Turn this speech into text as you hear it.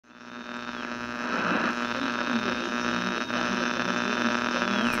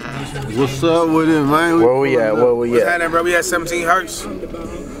What's up with it, man? Where we at? What's happening, bro? We at 17 Hertz.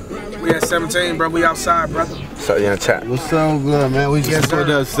 We at 17, bro. We outside, brother. So you in chat. What's up, blood, man? We just put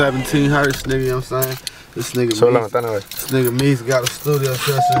up 17 Hertz, nigga, you know what I'm saying? This nigga Meast got a studio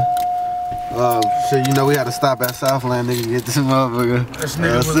session. Shit, you know we had to stop at Southland, nigga, get this motherfucker. This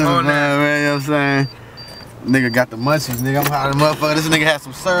nigga was on that. Man, you know what I'm saying? Nigga got the munchies, nigga. I'm hot motherfucker. This nigga had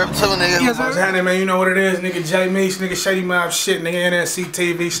some syrup too, nigga. Yes, what's happening, man? You know what it is, nigga. J Meast, nigga. Shady Mob shit, nigga. NSC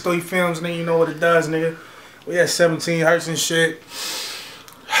TV, Story Films, nigga. You know what it does, nigga. We at 17 Hertz and shit.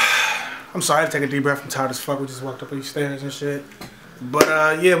 I'm sorry, I had to take a deep breath. I'm tired as fuck. We just walked up these stairs and shit.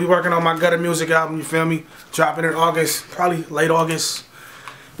 But yeah, we working on my Gutta music album, you feel me? Dropping in August, probably late August.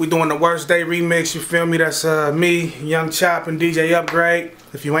 We doing the Worst Day remix, you feel me? That's me, Young Chop, and DJ Upgrade.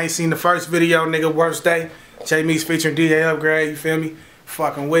 If you ain't seen the first video, nigga, Worst Day. J Meast featuring DJ Upgrade, you feel me?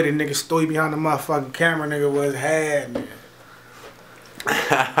 Fucking with it, nigga. Story behind the motherfucking camera, nigga, was had, nigga.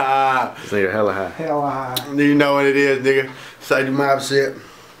 This nigga hella high. Hella high. You know what it is, nigga. Shady Mob shit.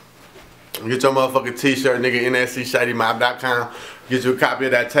 Get your motherfucking t-shirt, nigga, nscshadymob.com. Get you a copy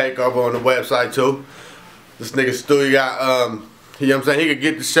of that takeover on the website, too. This nigga Stu, got, you know what I'm saying? He could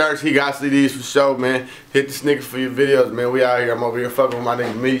get the shirts, he got CDs for sure, man. Hit this nigga for your videos, man. We out here. I'm over here fucking with my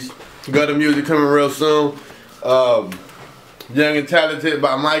nigga Meast. Gutta music coming real soon. Young and Talented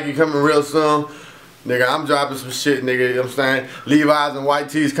by Mikey coming real soon. Nigga, I'm dropping some shit, nigga, you know what I'm saying? Levi's and White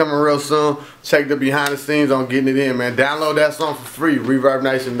Tees coming real soon. Check the behind the scenes on getting it in, man. Download that song for free.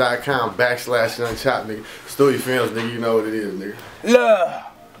 ReverbNation.com/Young Chop, nigga. Story Films, nigga, you know what it is, nigga.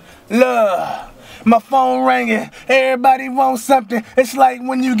 Love. My phone ringing, everybody wants something. It's like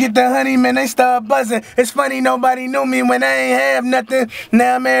when you get the honey, man, they start buzzing. It's funny, nobody knew me when I ain't have nothing.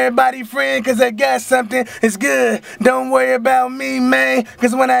 Now I'm everybody's friend, cause I got something. It's good, don't worry about me, man.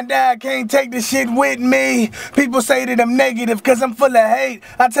 Cause when I die, I can't take the shit with me. People say that I'm negative, cause I'm full of hate.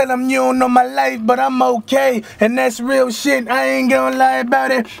 I tell them you don't know my life, but I'm okay. And that's real shit, I ain't gonna lie about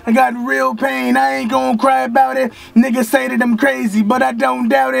it. I got real pain, I ain't gonna cry about it. Niggas say that I'm crazy, but I don't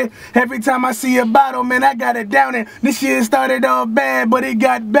doubt it. Every time I see a bottle, man, I got it down it. This year started off bad, but it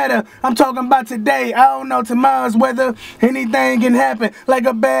got better. I'm talking about today, I don't know tomorrow's weather. Anything can happen, like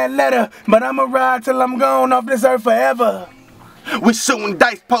a bad letter. But I'ma ride till I'm gone off this earth forever. We shooting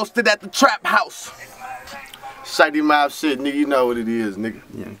dice posted at the trap house. Shady Mob shit, nigga, you know what it is, nigga.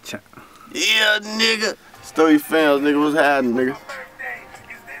 Young Chop. Yeah, nigga. Story Films, nigga, what's happening, nigga?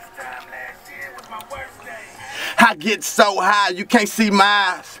 I get so high you can't see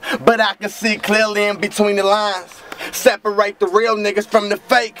my eyes, but I can see clearly in between the lines. Separate the real niggas from the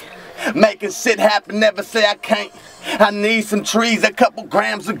fake. Making shit happen, never say I can't. I need some trees, a couple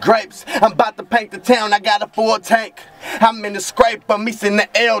grams of grapes. I'm about to paint the town, I got a full tank. I'm in the scrape, I'm in the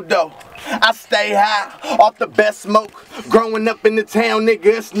Eldo. I stay high, off the best smoke. Growing up in the town, nigga,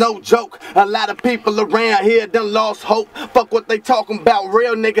 it's no joke. A lot of people around here done lost hope. Fuck what they talking about,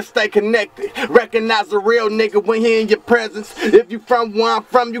 real niggas stay connected. Recognize a real nigga when he in your presence. If you from where I'm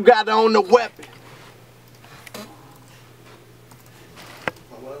from, you gotta own a weapon.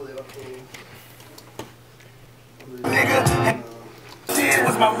 Nigga, shit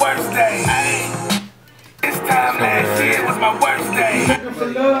was my worst day. This time last year was my worst day.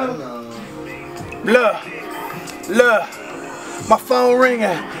 Look, my phone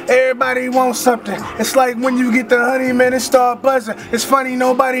ringing, everybody wants something. It's like when you get the honey, man, it start buzzing. It's funny,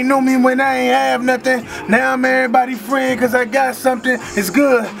 nobody knew me when I ain't have nothing. Now I'm everybody's friend, cause I got something. It's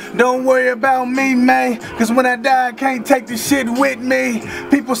good, don't worry about me, man. Cause when I die, I can't take the shit with me.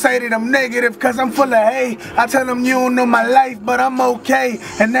 People say that I'm negative, cause I'm full of hate. I tell them you don't know my life, but I'm okay.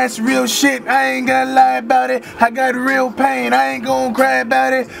 And that's real shit, I ain't gonna lie about it. I got real pain, I ain't gonna cry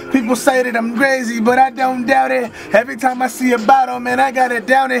about it. People say that I'm crazy, but I don't doubt it. Every time I see a bottle, man, I got it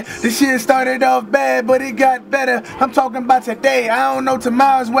down it. This shit started off bad, but it got better. I'm talking about today, I don't know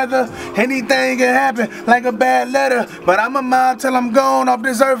tomorrow's weather. Anything can happen, like a bad letter. But I'm a mob till I'm gone off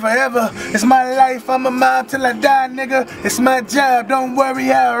this earth forever. It's my life, I'm a mob till I die, nigga. It's my job, don't worry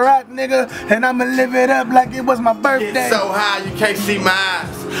how I rock, nigga. And I'ma live it up like it was my birthday. Get so high you can't see my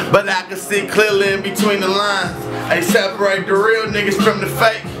eyes, but I can see clearly in between the lines. They separate the real niggas from the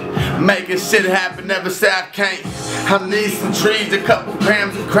fake. Making shit happen, never say I can't. I need some trees, a couple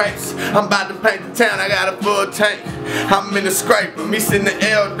grams of grapes. I'm about to paint the town, I got a full tank. I'm in the scrape, me in the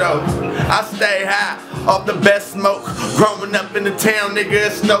Eldo. I stay high, off the best smoke. Growing up in the town, nigga,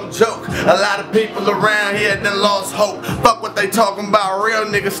 it's no joke. A lot of people around here done lost hope. Fuck what they talking about, real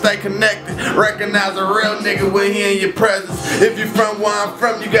niggas stay connected. Recognize a real nigga when he in your presence. If you from where I'm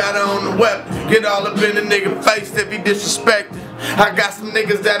from, you gotta own the weapon. Get all up in the nigga face if he disrespected. I got some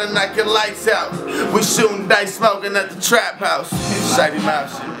niggas that'll knock your lights out. We shooting dice, smoking at the trap house. Shady Mob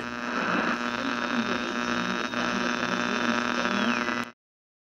shit.